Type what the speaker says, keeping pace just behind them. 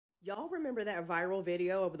Y'all remember that viral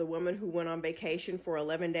video of the woman who went on vacation for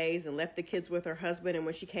 11 days and left the kids with her husband, and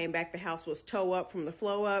when she came back, the house was toe up from the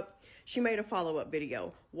flow up? She made a follow-up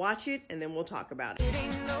video. Watch it, and then we'll talk about it.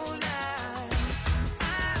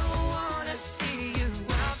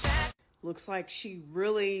 Looks like she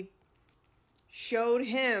really showed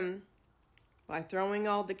him by throwing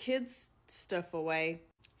all the kids' stuff away.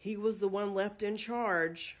 He was the one left in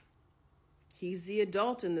charge. He's the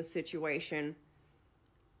adult in the situation.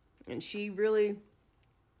 And she really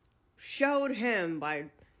showed him by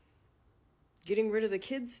getting rid of the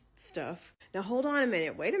kids' stuff. Now, hold on a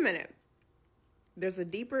minute. Wait a minute. There's a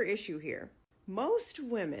deeper issue here. Most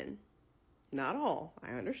women, not all,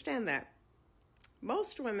 I understand that.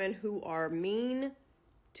 Most women who are mean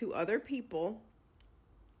to other people,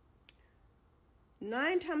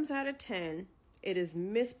 9 times out of 10, it is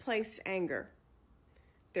misplaced anger.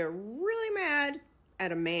 They're really mad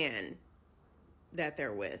at a man that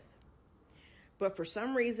they're with. But for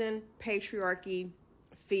some reason, patriarchy,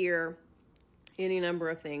 fear, any number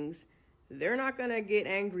of things, they're not going to get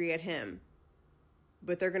angry at him,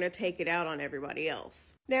 but they're going to take it out on everybody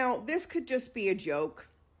else. Now, this could just be a joke,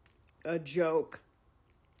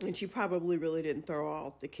 and she probably really didn't throw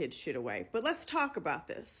all the kids' shit away. But let's talk about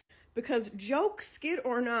this, because joke, skit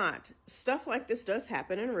or not, stuff like this does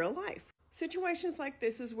happen in real life. Situations like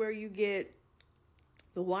this is where you get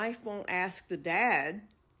the wife won't ask the dad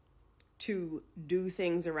to do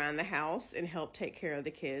things around the house and help take care of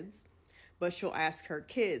the kids, but she'll ask her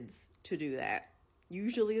kids to do that,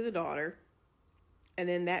 usually the daughter, and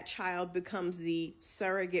then that child becomes the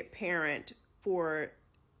surrogate parent for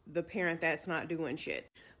the parent that's not doing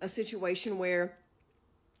shit. A situation where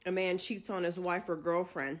a man cheats on his wife or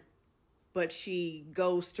girlfriend, but she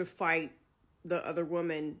goes to fight the other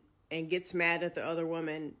woman and gets mad at the other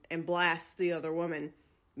woman and blasts the other woman.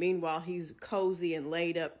 Meanwhile, he's cozy and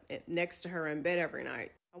laid up next to her in bed every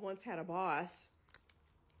night. I once had a boss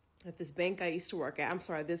at this bank I used to work at. I'm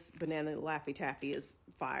sorry, this banana Laffy Taffy is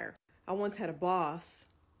fire. I once had a boss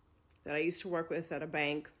that I used to work with at a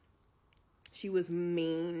bank. She was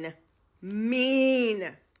mean.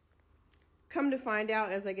 Mean. Come to find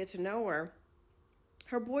out as I get to know her,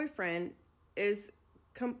 her boyfriend is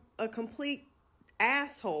a complete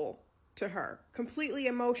asshole to her, completely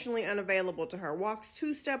emotionally unavailable to her, walks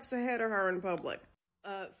 2 steps ahead of her in public.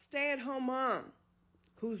 A stay-at-home mom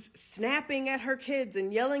who's snapping at her kids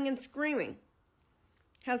and yelling and screaming,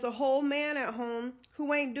 has a whole man at home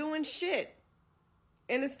who ain't doing shit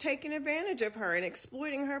and is taking advantage of her and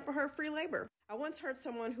exploiting her for her free labor. I once heard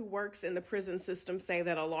someone who works in the prison system say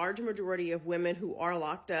that a large majority of women who are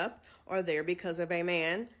locked up are there because of a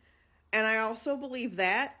man. And I also believe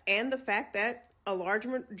that, and the fact that a large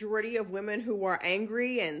majority of women who are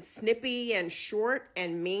angry and snippy and short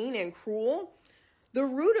and mean and cruel, the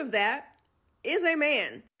root of that is a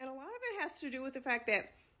man. And a lot of it has to do with the fact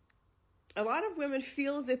that a lot of women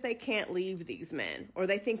feel as if they can't leave these men, or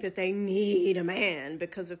they think that they need a man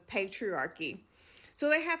because of patriarchy. So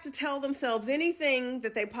they have to tell themselves anything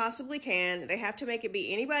that they possibly can. They have to make it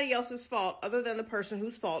be anybody else's fault other than the person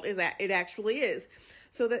whose fault it actually is,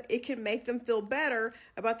 so that it can make them feel better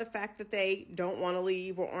about the fact that they don't want to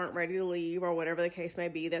leave or aren't ready to leave or whatever the case may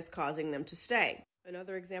be that's causing them to stay.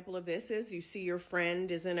 Another example of this is you see your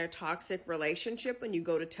friend is in a toxic relationship and you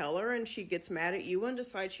go to tell her and she gets mad at you and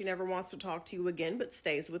decides she never wants to talk to you again but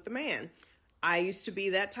stays with the man. I used to be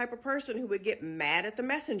that type of person who would get mad at the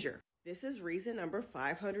messenger. This is reason number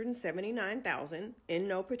 579,000, in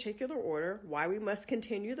no particular order, why we must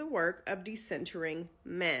continue the work of decentering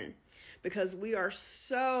men. Because we are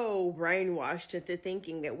so brainwashed into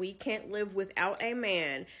thinking that we can't live without a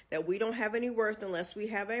man, that we don't have any worth unless we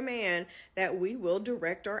have a man, that we will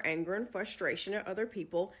direct our anger and frustration at other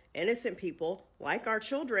people, innocent people, like our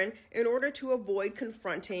children, in order to avoid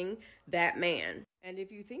confronting that man. And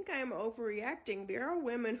if you think I am overreacting, there are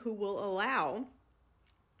women who will allow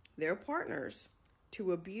their partners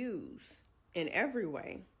to abuse in every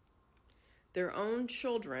way their own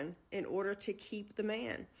children in order to keep the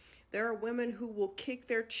man. There are women who will kick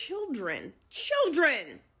their children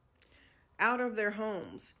out of their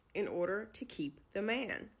homes in order to keep the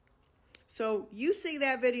man. So you see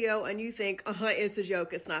that video and you think, it's a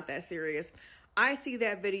joke, it's not that serious. I see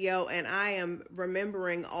that video and I am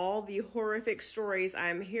remembering all the horrific stories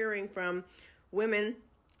I'm hearing from women,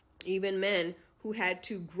 even men, who had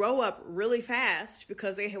to grow up really fast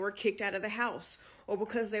because they were kicked out of the house or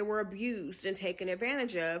because they were abused and taken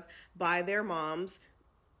advantage of by their mom's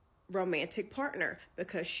romantic partner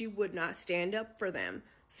because she would not stand up for them.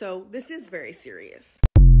 So this is very serious.